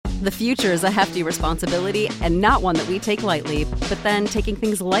The future is a hefty responsibility and not one that we take lightly. But then taking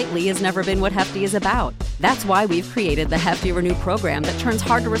things lightly has never been what Hefty is about. That's why we've created the Hefty Renew program that turns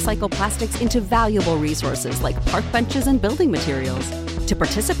hard-to-recycle plastics into valuable resources like park benches and building materials. To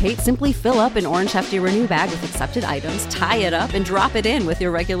participate, simply fill up an orange Hefty Renew bag with accepted items, tie it up, and drop it in with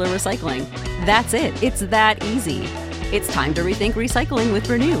your regular recycling. That's it. It's that easy. It's time to rethink recycling with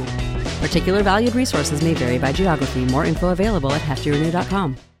Renew. Particular valued resources may vary by geography. More info available at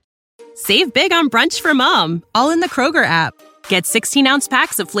heftyrenew.com. Save big on brunch for mom, all in the Kroger app. Get 16-ounce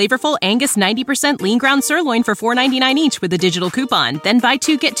packs of flavorful Angus 90% lean ground sirloin for $4.99 each with a digital coupon. Then buy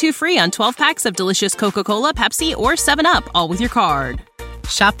 2, get 2 free on 12 packs of delicious Coca-Cola, Pepsi, or 7-Up, all with your card.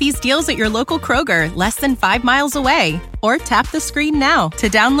 Shop these deals at your local Kroger, less than 5 miles away. Or tap the screen now to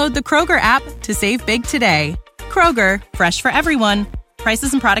download the Kroger app to save big today. Kroger, fresh for everyone.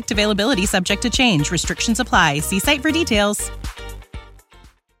 Prices and product availability subject to change. Restrictions apply. See site for details.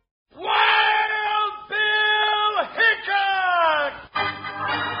 Wild Bill Hickok!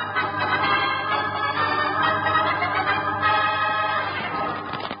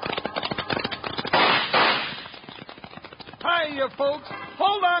 Hiya, folks.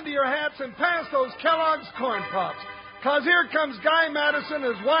 Hold on to your hats and pass those Kellogg's Corn Pops. 'Cause here comes Guy Madison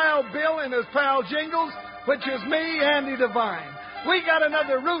as Wild Bill and his pal Jingles, which is me, Andy Devine. We got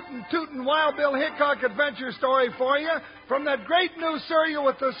another rootin' tootin' Wild Bill Hickok adventure story for you from that great new cereal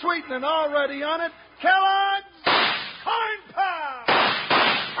with the sweetening already on it, Kellogg's Corn Pops!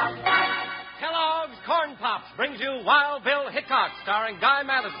 Kellogg's Corn Pops brings you Wild Bill Hickok, starring Guy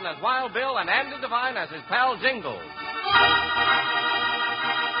Madison as Wild Bill and Andy Devine as his pal Jingles.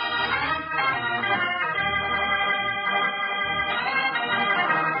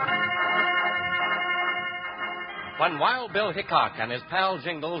 When Wild Bill Hickok and his pal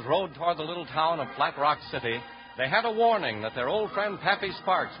Jingles rode toward the little town of Flat Rock City, they had a warning that their old friend Pappy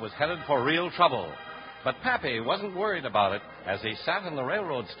Sparks was headed for real trouble. But Pappy wasn't worried about it as he sat in the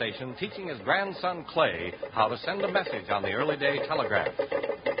railroad station teaching his grandson Clay how to send a message on the early day telegraph.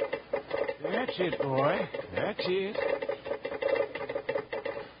 That's it, boy. That's it.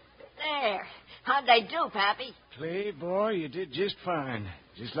 There. How'd they do, Pappy? Clay, boy, you did just fine.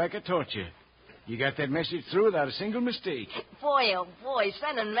 Just like I taught you. You got that message through without a single mistake. Boy, oh boy,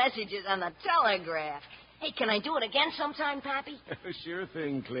 sending messages on the telegraph. Hey, can I do it again sometime, Pappy? Sure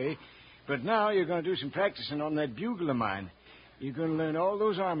thing, Clay. But now you're going to do some practicing on that bugle of mine. You're going to learn all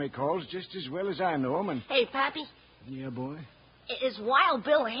those Army calls just as well as I know them. And... Hey, Pappy. Yeah, boy? Is Wild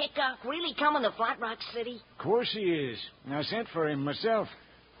Bill Hickok really coming to Flat Rock City? Of course he is. And I sent for him myself.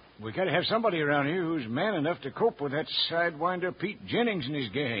 We got to have somebody around here who's man enough to cope with that sidewinder Pete Jennings and his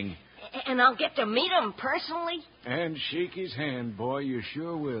gang. And I'll get to meet him personally? And shake his hand, boy. You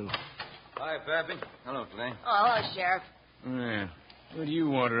sure will. Hi, Pappy. Hello, Clay. Oh, hello, Sheriff. Yeah. What do you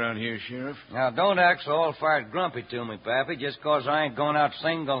want around here, Sheriff? Now, don't act so all-fired grumpy to me, Pappy, just 'cause I ain't going out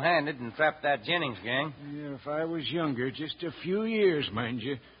single-handed and trapped that Jennings gang. Yeah, if I was younger, just a few years, mind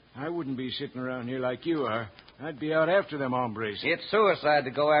you, I wouldn't be sitting around here like you are. I'd be out after them hombres. It's suicide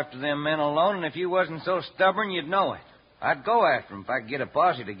to go after them men alone, and if you wasn't so stubborn, you'd know it. I'd go after them if I could get a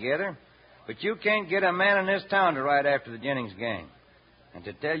posse together. But you can't get a man in this town to ride after the Jennings gang. And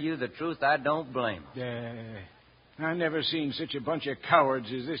to tell you the truth, I don't blame them. I never seen such a bunch of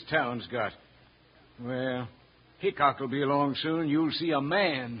cowards as this town's got. Well, Hickok will be along soon. You'll see a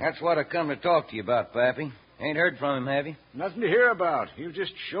man. That's what I come to talk to you about, Pappy. Ain't heard from him, have you? Nothing to hear about. He'll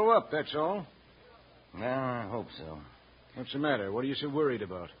just show up, that's all. Well, I hope so. What's the matter? What are you so worried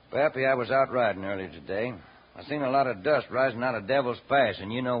about? Pappy, I was out riding earlier today. I seen a lot of dust rising out of Devil's Pass,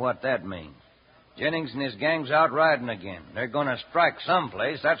 and you know what that means. Jennings and his gang's out riding again. They're going to strike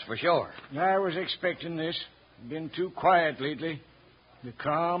someplace, that's for sure. I was expecting this. Been too quiet lately. The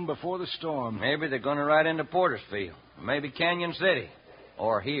calm before the storm. Maybe they're going to ride into Portersfield, or maybe Canyon City,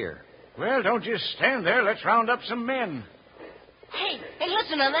 or here. Well, don't just stand there. Let's round up some men. Hey,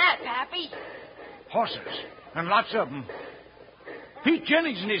 listen to that, Pappy. Horses, and lots of them. Pete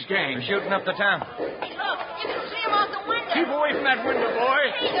Jennings and his gang. They're shooting up the town. Hey, look, you can see them out the window. Keep away from that window, boy.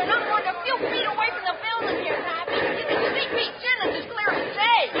 Hey, they're not more than a few feet away from the building here, Pappy. You can see Pete Jennings as clear as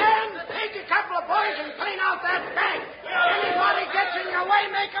day. And take a couple of boys and clean out that bank. Anybody gets in your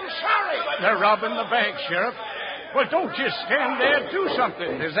way, make them sorry. They're robbing the bank, Sheriff. Well, don't just stand there. Do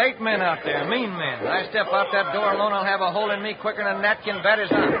something. There's 8 men out there, mean men. I step out that door alone, I'll have a hole in me quicker than a napkin bat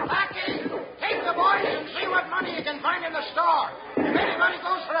is on. Blackie, take the boys and see what money you can find in the store. If anybody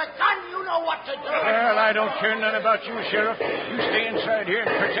goes for a gun, you know what to do. Well, I don't care none about you, Sheriff. You stay inside here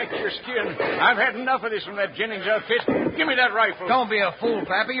and protect your skin. I've had enough of this from that Jennings outfit. Give me that rifle. Don't be a fool,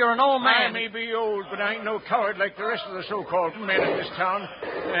 Pappy. You're an old I man. may be old, but I ain't no coward like the rest of the so-called men in this town.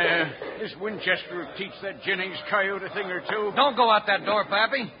 This Winchester will teach that Jennings coyote a thing or two. Don't go out that door,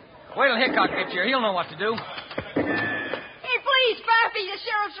 Pappy. Wait till Hickok gets here. He'll know what to do. Hey, please, Pappy, the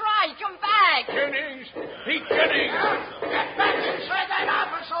sheriff's right. Come back. Jennings! Pete Jennings! Get back inside that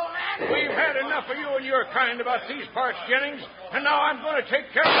office, old man. We've had enough of you and your kind about these parts, Jennings, and now I'm going to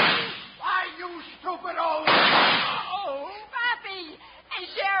take care of you. Why, you stupid old... Pappy! Hey,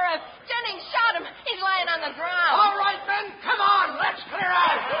 Sheriff, Jennings shot him. He's lying on the ground. All right, men, come on. Let's clear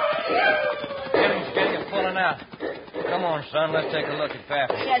out. Jennings pulling out. Come on, son. Let's take a look at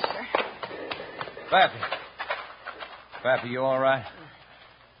Pappy. Yes, sir. Pappy. Pappy, you all right?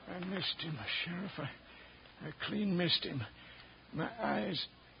 I missed him, Sheriff. I clean missed him. My eyes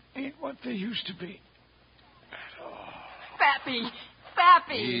ain't what they used to be at all. Pappy!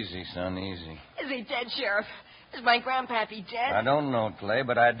 Easy, son, easy. Is he dead, Sheriff? Is my grandpappy dead? I don't know, Clay,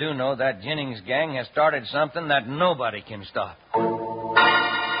 but I do know that Jennings gang has started something that nobody can stop.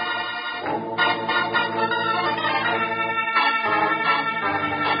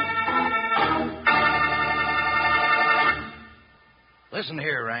 Listen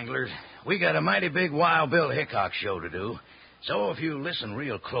here, Wranglers. We got a mighty big Wild Bill Hickok show to do. So if you listen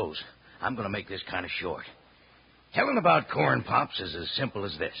real close, I'm going to make this kind of short. Telling about Corn Pops is as simple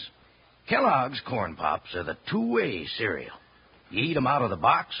as this. Kellogg's Corn Pops are the two-way cereal. You eat them out of the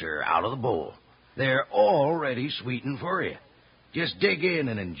box or out of the bowl. They're already sweetened for you. Just dig in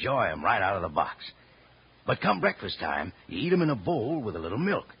and enjoy them right out of the box. But come breakfast time, you eat them in a bowl with a little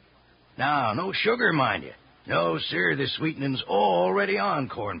milk. Now, no sugar, mind you. No, sir, the sweetening's already on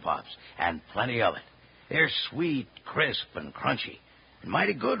Corn Pops, and plenty of it. They're sweet, crisp, and crunchy, and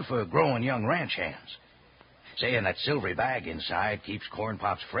mighty good for growing young ranch hands. Say, and that silvery bag inside keeps Corn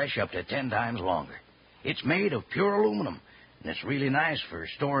Pops fresh up to 10 times longer. It's made of pure aluminum, and it's really nice for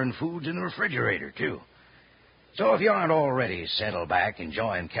storing foods in the refrigerator, too. So if you aren't already settled back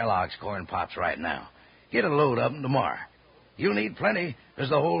enjoying Kellogg's Corn Pops right now, get a load of them tomorrow. You'll need plenty, because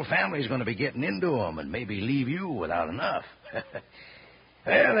the whole family's going to be getting into them and maybe leave you without enough.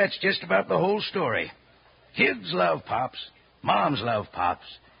 Well, that's just about the whole story. Kids love Pops, moms love Pops,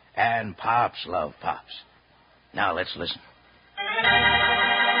 and Pops love Pops. Now let's listen.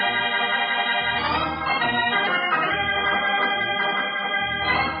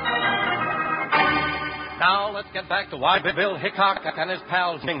 Now let's get back to Wild Bill Hickok and his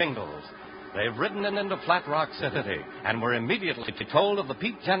pal Jingles. They've ridden into Flat Rock City and were immediately told of the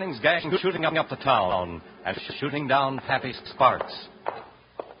Pete Jennings gang shooting up the town and shooting down Pappy Sparks.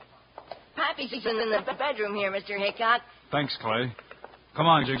 Pappy's in the bedroom here, Mr. Hickok. Thanks, Clay. Come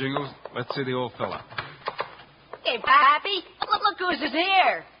on, Jingles. Let's see the old fella. Hey, Pappy, look who's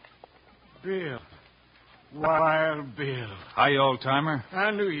here. Bill. Wild Bill. Hi, old-timer.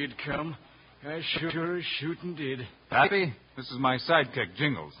 I knew you'd come. I sure as shooting did. Pappy, this is my sidekick,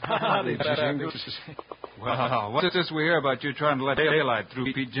 Jingles. Howdy, Jingles. Well, what's this we hear about you trying to let daylight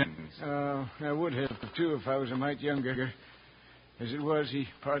through Pete Jennings? I would have, too, if I was a mite younger. As it was, he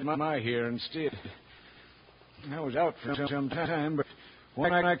parted my hair instead. I was out for some time, but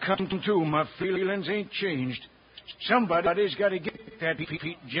when I come to, my feelings ain't changed. Somebody's got to get that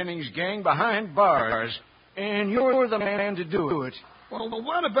Pete Jennings gang behind bars, and you're the man to do it. Well,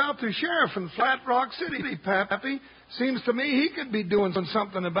 what about the sheriff in Flat Rock City, Pappy? Seems to me he could be doing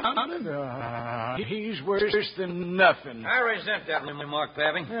something about it. He's worse than nothing. I resent that remark,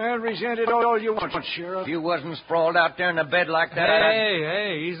 Pappy. I resent it all you want, Sheriff. If you wasn't sprawled out there in a bed like that,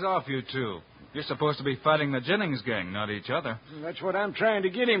 Hey, ease off, you two. You're supposed to be fighting the Jennings gang, not each other. That's what I'm trying to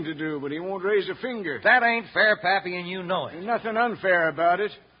get him to do, but he won't raise a finger. That ain't fair, Pappy, and you know it. There's nothing unfair about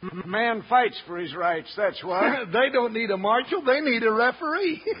it. Man fights for his rights, that's why. They don't need a marshal, they need a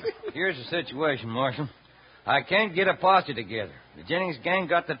referee. Here's the situation, Marshal. I can't get a posse together. The Jennings gang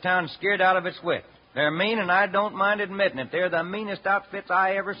got the town scared out of its wit. They're mean, and I don't mind admitting it. They're the meanest outfits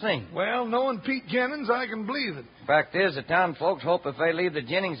I ever seen. Well, knowing Pete Jennings, I can believe it. Fact is, the town folks hope if they leave the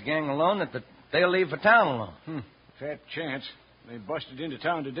Jennings gang alone, that they'll leave for town alone. Fat chance. They busted into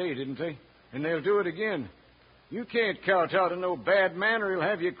town today, didn't they? And they'll do it again. You can't kowtow to no bad man, or he'll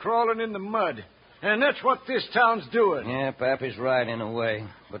have you crawling in the mud. And that's what this town's doing. Yeah, Pappy's right in a way.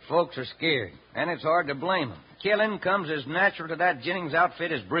 But folks are scared, and it's hard to blame them. Killing comes as natural to that Jennings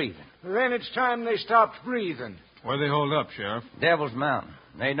outfit as breathing. Then it's time they stopped breathing. Where they hold up, Sheriff? Devil's Mountain.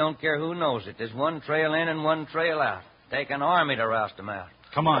 They don't care who knows it. There's one trail in and one trail out. Take an army to roust them out.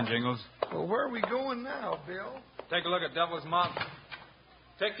 Come on, Jingles. Well, where are we going now, Bill? Take a look at Devil's Mountain.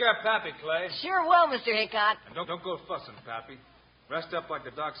 Take care of Pappy, Clay. Sure will, Mr. Hickok. And don't go fussing, Pappy. Rest up like the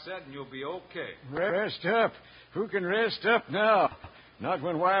doc said, and you'll be okay. Rest up? Who can rest up now? Not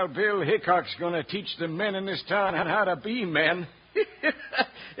when Wild Bill Hickok's going to teach the men in this town how to be men.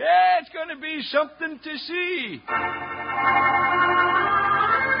 Yeah, it's going to be something to see.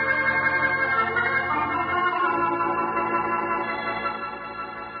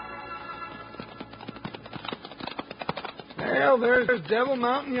 Well, there's Devil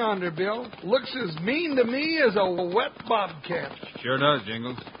Mountain yonder, Bill. Looks as mean to me as a wet bobcat. Sure does,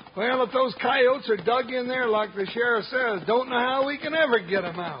 Jingles. Well, if those coyotes are dug in there like the sheriff says, don't know how we can ever get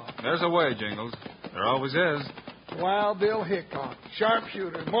them out. There's a way, Jingles. There always is. Wild Bill Hickok,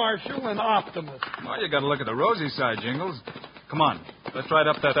 sharpshooter, marshal, and optimist. Well, you got to look at the rosy side, Jingles. Come on, let's ride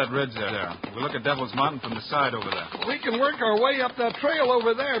up that ridge there. We'll look at Devil's Mountain from the side over there. We can work our way up that trail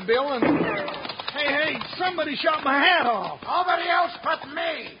over there, Bill, and... Hey, somebody shot my hat off. Nobody else but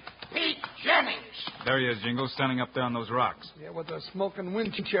me, Pete Jennings. There he is, Jingles, standing up there on those rocks. Yeah, with a smoking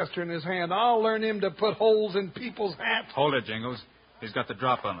Winchester in his hand. I'll learn him to put holes in people's hats. Hold it, Jingles. He's got the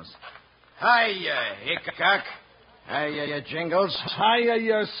drop on us. Hiya, Hickok. Hiya, Jingles. Hiya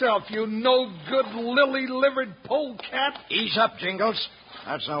yourself, you no-good, lily-livered polecat. Ease up, Jingles.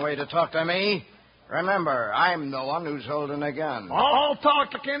 That's no way to talk to me. Remember, I'm the one who's holding a gun. I'll talk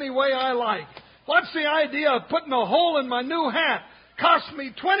any way I like. What's the idea of putting a hole in my new hat? Cost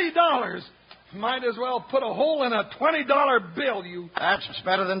me $20. Might as well put a hole in a $20 bill, you... That's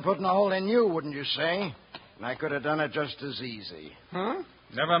better than putting a hole in you, wouldn't you say? And I could have done it just as easy. Huh?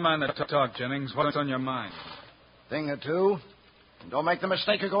 Never mind the talk, Jennings. What's on your mind? Thing or two. And don't make the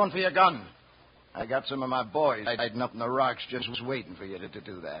mistake of going for your gun. I got some of my boys hiding up in the rocks just waiting for you to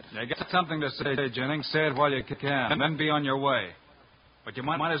do that. You got something to say, Jennings. Say it while you can, and then be on your way. But you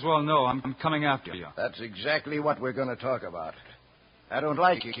might as well know I'm coming after you. That's exactly what we're going to talk about. I don't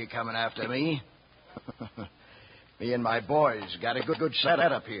like you coming after me. Me and my boys got a good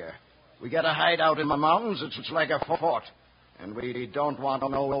setup here. We got a hideout in the mountains. It's like a fort. And we don't want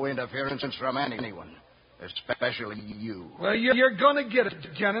no interference from anyone. Especially you. Well, you're going to get it,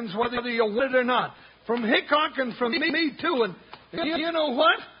 Jennings, whether you want it or not. From Hickok and from me too. And you know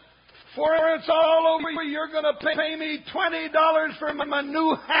what? For it's all over, you're going to pay me $20 for my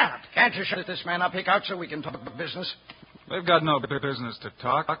new hat. Can't you shut this man up, Hickok, so we can talk business? They've got no business to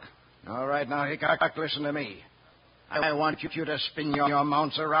talk. All right, now, Hickok, listen to me. I want you to spin your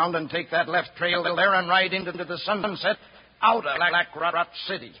mounts around and take that left trail there and ride into the sunset out of Black Rock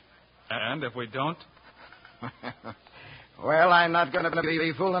City. And if we don't? Well, I'm not going to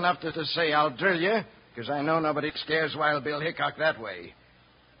be fool enough to say I'll drill you, because I know nobody scares Wild Bill Hickok that way.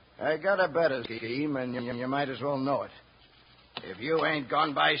 I got a better scheme, and you might as well know it. If you ain't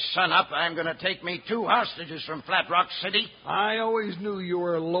gone by sunup, I'm going to take me 2 hostages from Flat Rock City. I always knew you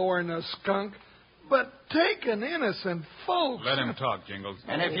were lowering a skunk, but taking innocent folks... Let him talk, Jingles.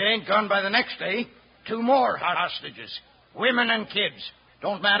 And if you ain't gone by the next day, 2 more hostages. Women and kids.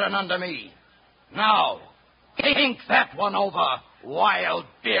 Don't matter none to me. Now, think that one over, Wild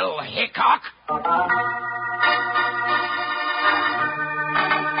Bill Hickok.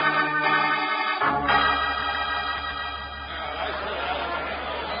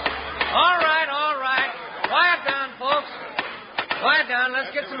 All right. Quiet down, folks. Quiet down.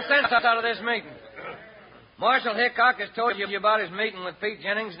 Let's get some sense out of this meeting. Marshal Hickok has told you about his meeting with Pete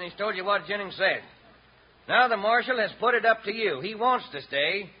Jennings, and he's told you what Jennings said. Now the marshal has put it up to you. He wants to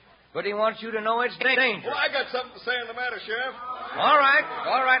stay, but he wants you to know it's dangerous. Well, I got something to say on the matter, Sheriff. All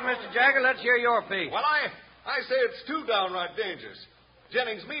right, Mr. Jagger, let's hear your piece. Well, I say it's too downright dangerous.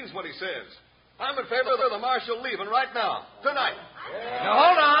 Jennings means what he says. I'm in favor of the marshal leaving right now, tonight. Now,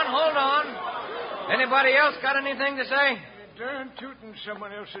 hold on. Anybody else got anything to say? Darn tootin',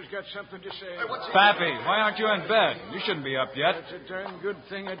 someone else has got something to say. Hey, Pappy, why aren't you in bed? You shouldn't be up yet. That's a darn good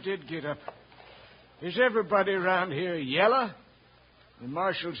thing I did get up. Is everybody around here yellow? The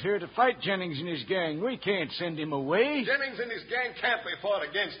marshal's here to fight Jennings and his gang. We can't send him away. Jennings and his gang can't be fought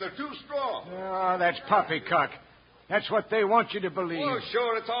against. They're too strong. Oh, that's poppycock. That's what they want you to believe. Oh,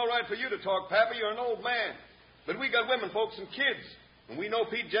 sure, it's all right for you to talk, Pappy. You're an old man. But we got women folks and kids. And we know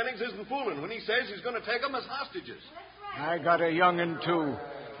Pete Jennings isn't fooling when he says he's going to take them as hostages. I got a young'un, too.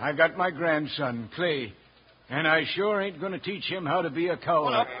 I got my grandson, Clay. And I sure ain't going to teach him how to be a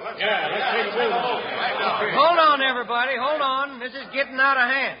coward. Let's take a move. Hold on, everybody. Hold on. This is getting out of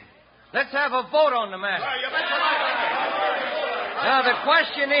hand. Let's have a vote on the matter. Now, the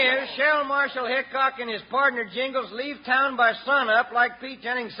question is, shall Marshal Hickok and his partner Jingles leave town by sunup like Pete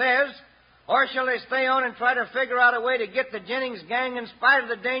Jennings says, or shall they stay on and try to figure out a way to get the Jennings gang in spite of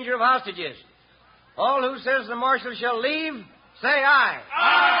the danger of hostages? All who says the marshal shall leave, say aye.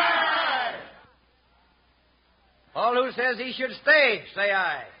 Aye! All who says he should stay, say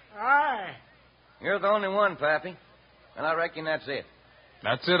aye. Aye. You're the only one, Pappy. And I reckon that's it.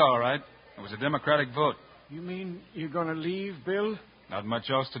 That's it, all right. It was a Democratic vote. You mean you're going to leave, Bill? Not much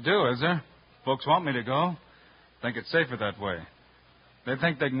else to do, is there? Folks want me to go. Think it's safer that way. They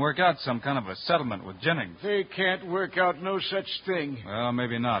think they can work out some kind of a settlement with Jennings. They can't work out no such thing. Well,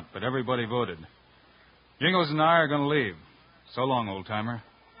 maybe not, but everybody voted. Jingles and I are going to leave. So long, old-timer.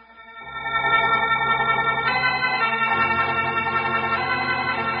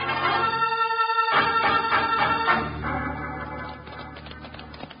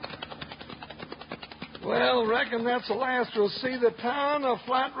 Well, reckon that's the last we'll see the town of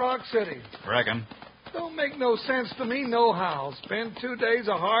Flat Rock City. Reckon. Don't make no sense to me nohow. Spend 2 days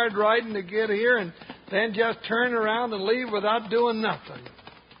of hard riding to get here and then just turn around and leave without doing nothing.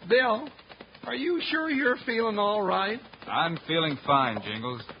 Bill, are you sure you're feeling all right? I'm feeling fine,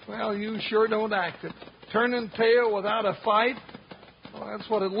 Jingles. Well, you sure don't act it. Turning tail without a fight? Well, that's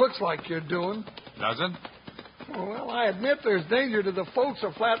what it looks like you're doing. Does it? Well, I admit there's danger to the folks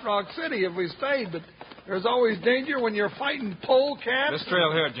of Flat Rock City if we stayed, but there's always danger when you're fighting polecats. This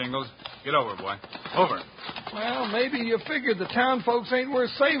trail here, Jingles. Get over, boy. Over. Well, maybe you figured the town folks ain't worth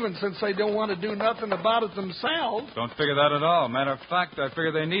saving since they don't want to do nothing about it themselves. Don't figure that at all. Matter of fact, I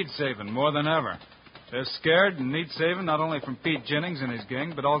figure they need saving more than ever. They're scared and need saving not only from Pete Jennings and his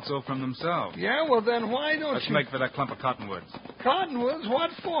gang, but also from themselves. Yeah, well, then why don't Let's you... make for that clump of cottonwoods. Cottonwoods?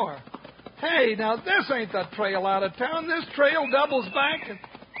 What for? Hey, now, this ain't the trail out of town. This trail doubles back and...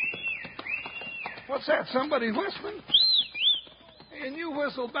 What's that? Somebody whistling? And you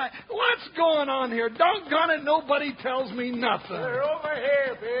whistle back. What's going on here? Doggone it, nobody tells me nothing. They're over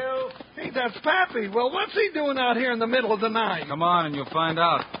here, Bill. Hey, that's Pappy. Well, what's he doing out here in the middle of the night? Come on, and you'll find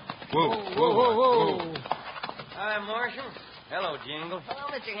out. Whoa, whoa. Hi, Marshal. Hello, Jingle. Hello,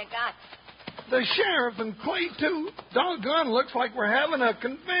 Mr. Hickok. The sheriff and Clay, too. Doggone, looks like we're having a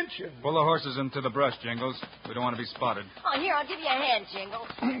convention. Pull the horses into the brush, Jingles. We don't want to be spotted. Oh, here, I'll give you a hand, Jingle.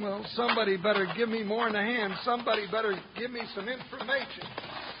 Well, somebody better give me more than a hand. Somebody better give me some information.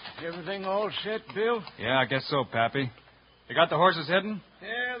 Everything all set, Bill? Yeah, I guess so, Pappy. You got the horses hidden?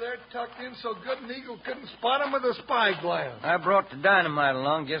 Yeah, they're tucked in so good an eagle couldn't spot them with a spyglass. I brought the dynamite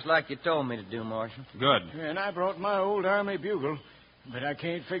along just like you told me to do, Marshal. Good. And I brought my old army bugle, but I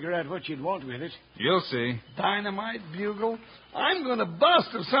can't figure out what you'd want with it. You'll see. Dynamite bugle? I'm going to bust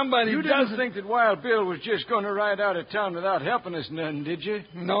if somebody You doesn't... didn't think that Wild Bill was just going to ride out of town without helping us none, did you?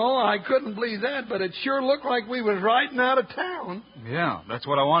 No, I couldn't believe that, but it sure looked like we was riding out of town. Yeah, that's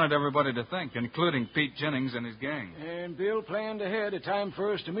what I wanted everybody to think, including Pete Jennings and his gang. And Bill planned ahead a time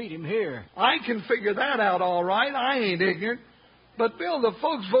for us to meet him here. I can figure that out all right. I ain't ignorant. But, Bill, the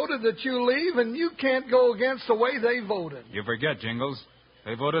folks voted that you leave, and you can't go against the way they voted. You forget, Jingles.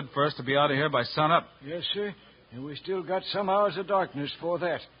 They voted for us to be out of here by sunup. Yes, sir. And we still got some hours of darkness for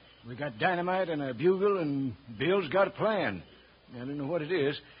that. We got dynamite and a bugle, and Bill's got a plan. I don't know what it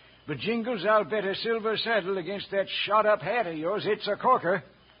is. But, Jingles, I'll bet a silver saddle against that shot-up hat of yours. It's a corker.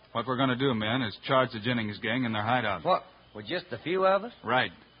 What we're going to do, men, is charge the Jennings gang in their hideout. What? With just a few of us?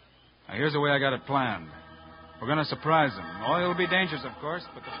 Right. Now, here's the way I got it planned. We're going to surprise them. Oh, it'll be dangerous, of course,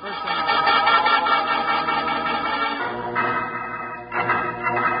 but the first thing...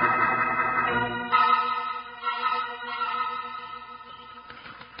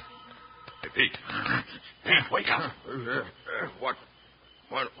 Pete. Pete, wake up. What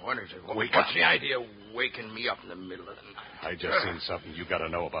is it? What's the idea of waking me up in the middle of the night? I just seen something you got to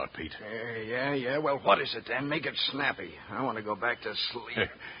know about, Pete. Yeah. Well, what is it then? Make it snappy. I want to go back to sleep.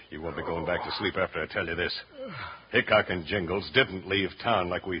 You won't be going back to sleep after I tell you this. Hickok and Jingles didn't leave town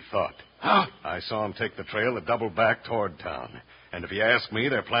like we thought. Huh? I saw them take the trail that doubled back toward town. And if you ask me,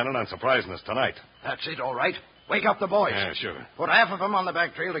 they're planning on surprising us tonight. That's it, all right. Wake up the boys. Yeah, sure. Put half of them on the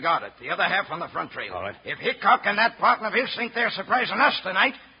back trail to guard it, the other half on the front trail. All right. If Hickok and that partner of his think they're surprising us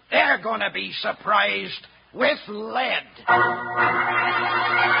tonight, they're going to be surprised with lead.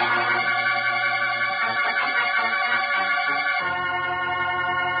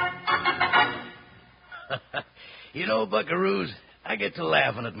 You know, buckaroos, I get to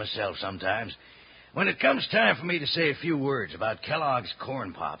laughing at myself sometimes. When it comes time for me to say a few words about Kellogg's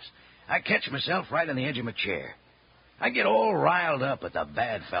Corn Pops, I catch myself right on the edge of my chair. I get all riled up at the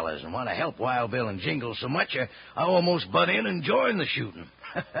bad fellas and want to help Wild Bill and Jingles so much I almost butt in and join the shooting.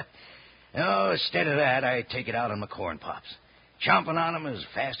 No, instead of that, I take it out on my Corn Pops, chomping on them as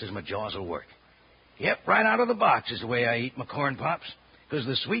fast as my jaws will work. Yep, right out of the box is the way I eat my Corn Pops, because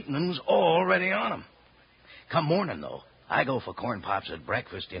the sweetening's already on them. Come morning, though, I go for Corn Pops at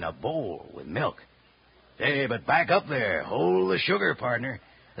breakfast in a bowl with milk. Hey, but back up there. Hold the sugar, partner.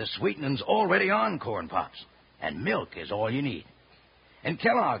 The sweetening's already on Corn Pops, and milk is all you need. And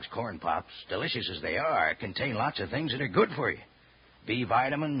Kellogg's Corn Pops, delicious as they are, contain lots of things that are good for you. B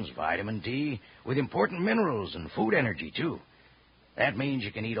vitamins, vitamin D, with important minerals and food energy, too. That means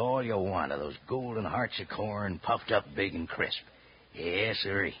you can eat all you want of those golden hearts of corn puffed up big and crisp. Yes,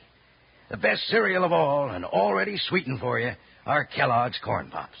 sirree. The best cereal of all, and already sweetened for you, are Kellogg's Corn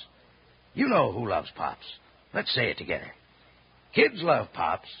Pops. You know who loves Pops. Let's say it together. Kids love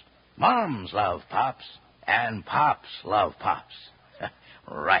Pops, moms love Pops, and Pops love Pops.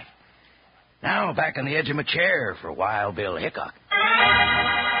 Right. Now back on the edge of my chair for Wild Bill Hickok.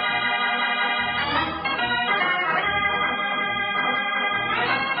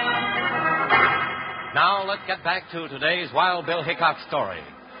 Now let's get back to today's Wild Bill Hickok story.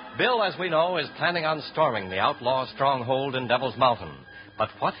 Bill, as we know, is planning on storming the outlaw stronghold in Devil's Mountain. But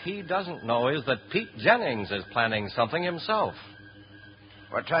what he doesn't know is that Pete Jennings is planning something himself.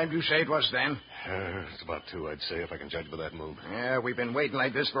 What time do you say it was, Dan? It's about 2, I'd say, if I can judge by that move. Yeah, we've been waiting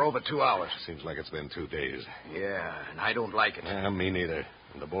like this for over 2 hours. Seems like it's been 2 days. Yeah, and I don't like it. Yeah, me neither.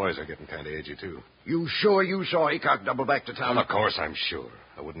 And the boys are getting kind of edgy, too. You sure you saw Hickok double back to town? Well, of course I'm sure.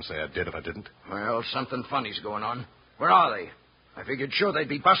 I wouldn't say I did if I didn't. Well, something funny's going on. Where are they? I figured sure they'd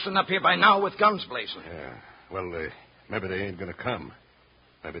be busting up here by now with guns blazing. Yeah. Well, maybe they ain't going to come.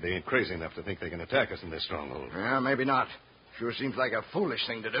 Maybe they ain't crazy enough to think they can attack us in this stronghold. Yeah, maybe not. Sure seems like a foolish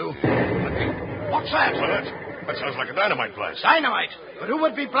thing to do. What's that? Well, that sounds like a dynamite blast. Dynamite? But who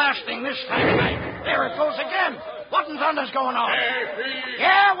would be blasting this time of night? There it goes again. What in thunder's going on? Hey, Pete.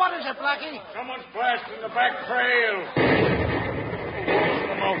 Yeah, what is it, Blackie? Someone's blasting the back trail.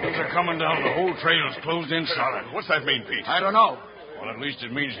 The mountains are coming down. The whole trail's closed in solid. What's that mean, Pete? I don't know. Well, at least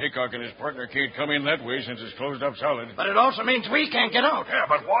it means Hickok and his partner can't come in that way since it's closed up solid. But it also means we can't get out. Yeah,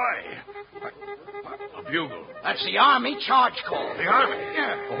 but why? A bugle. That's the Army charge call. The Army?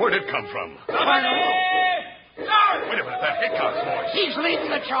 Yeah. Well, where'd it come from? I don't know. Wait a minute, that Hickok's voice. He's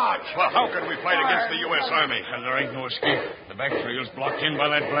leading the charge. Well, how can we fight against the U.S. Army? And there ain't no escape. The back trail's blocked in by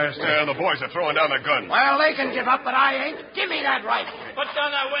that blast. Yeah, and the boys are throwing down their guns. Well, they can give up, but I ain't. Give me that rifle. Put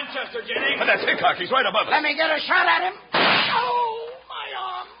down that Winchester, Jennings. But that's Hickok. He's right above us. Let me get a shot at him. Oh, my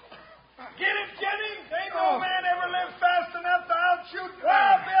arm. Get him, Jennings. Ain't no man ever lived fast enough to outshoot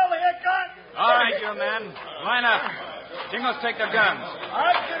Wild Bill Hickok. All right, you men. Line up. Jingles, take their guns.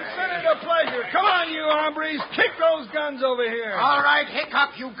 I consider it a pleasure. Come on, you hombres. Kick those guns over here. All right,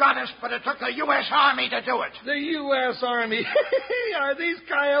 Hickok, you got us, but it took the U.S. Army to do it. The U.S. Army. Are these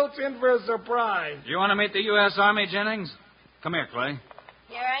coyotes in for a surprise? Do you want to meet the U.S. Army, Jennings? Come here, Clay.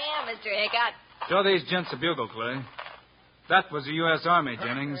 Here I am, Mr. Hickok. Show these gents a bugle, Clay. That was the U.S. Army,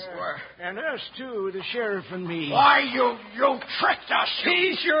 Jennings. And us, too, the sheriff and me. Why, you tricked us.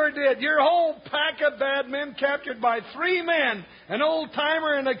 He sure did. Your whole pack of bad men captured by 3 men, an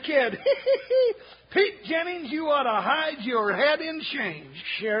old-timer and a kid. Pete Jennings, you ought to hide your head in shame.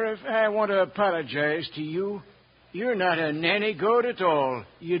 Sheriff, I want to apologize to you. You're not a nanny goat at all.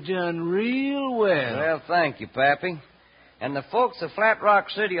 You done real well. Well, thank you, Pappy. And the folks of Flat Rock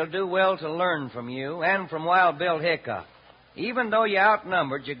City will do well to learn from you and from Wild Bill Hickok. Even though you're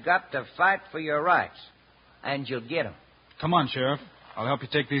outnumbered, you got to fight for your rights. And you'll get them. Come on, Sheriff. I'll help you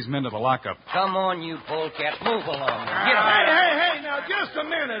take these men to the lockup. Come on, you polecat. Move along. Get 'em. Hey, now, just a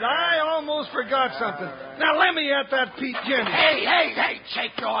minute. I almost forgot something. Now, let me at that Pete Jennings. Hey,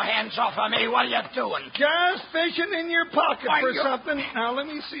 take your hands off of me. What are you doing? Just fishing in your pocket for something. Now, let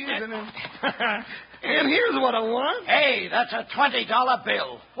me see it. And here's what I want. Hey, that's a $20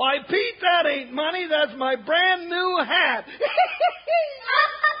 bill. Why, Pete, that ain't money. That's my brand new hat.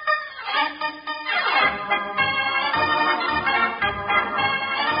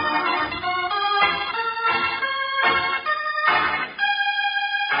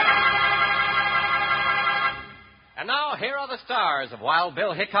 And now, here are the stars of Wild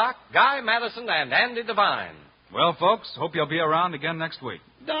Bill Hickok, Guy Madison, and Andy Devine. Well, folks, hope you'll be around again next week.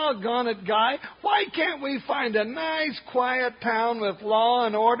 Doggone it, Guy. Why can't we find a nice, quiet town with law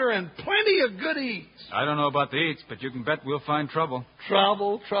and order and plenty of good eats? I don't know about the eats, but you can bet we'll find trouble.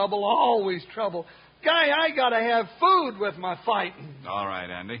 Trouble, always trouble. Guy, I gotta have food with my fighting. All right,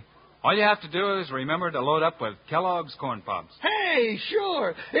 Andy. All you have to do is remember to load up with Kellogg's Corn Pops. Hey,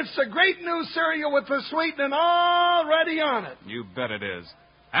 sure. It's the great new cereal with the sweetening already on it. You bet it is.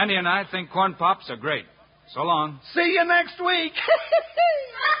 Andy and I think Corn Pops are great. So long. See you next week.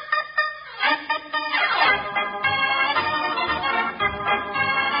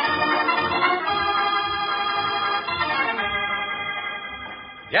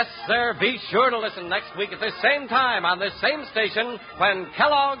 Yes, sir. Be sure to listen next week at this same time on this same station when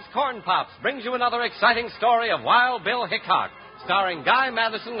Kellogg's Corn Pops brings you another exciting story of Wild Bill Hickok, starring Guy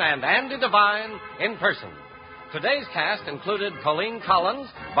Madison and Andy Devine in person. Today's cast included Colleen Collins,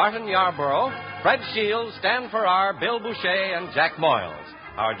 Barton Yarborough, Fred Shields, Stan Farrar, Bill Boucher, and Jack Moyles.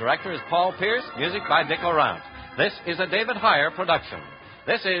 Our director is Paul Pierce, music by Dick Orant. This is a David Heyer production.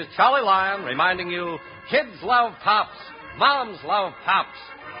 This is Charlie Lyon reminding you, kids love Pops, moms love Pops,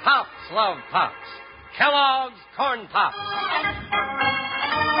 Pops love Pops. Kellogg's Corn Pops.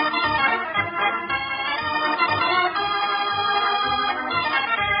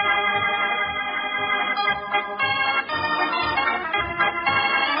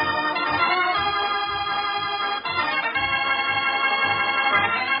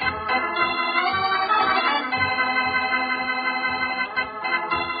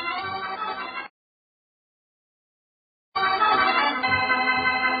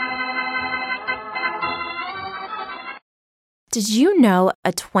 Did you know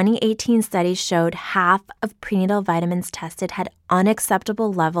a 2018 study showed half of prenatal vitamins tested had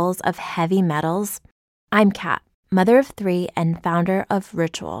unacceptable levels of heavy metals? I'm Kat, mother of 3 and founder of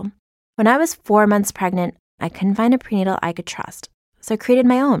Ritual. When I was 4 months pregnant, I couldn't find a prenatal I could trust, so I created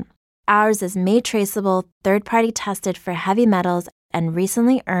my own. Ours is made traceable, third-party tested for heavy metals, and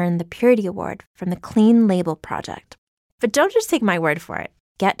recently earned the Purity Award from the Clean Label Project. But don't just take my word for it.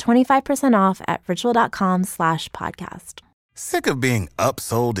 Get 25% off at ritual.com/podcast. Sick of being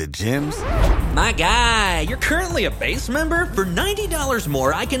upsold at gyms? My guy, you're currently a base member. For $90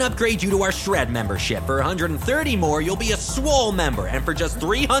 more, I can upgrade you to our Shred membership. For $130 more, you'll be a Swole member. And for just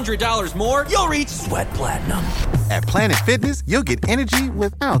 $300 more, you'll reach Sweat Platinum. At Planet Fitness, you'll get energy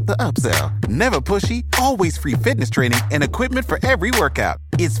without the upsell. Never pushy, always free fitness training and equipment for every workout.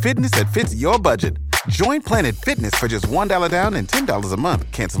 It's fitness that fits your budget. Join Planet Fitness for just $1 down and $10 a month.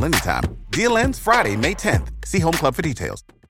 Cancel anytime. Deal ends Friday, May 10th. See Home Club for details.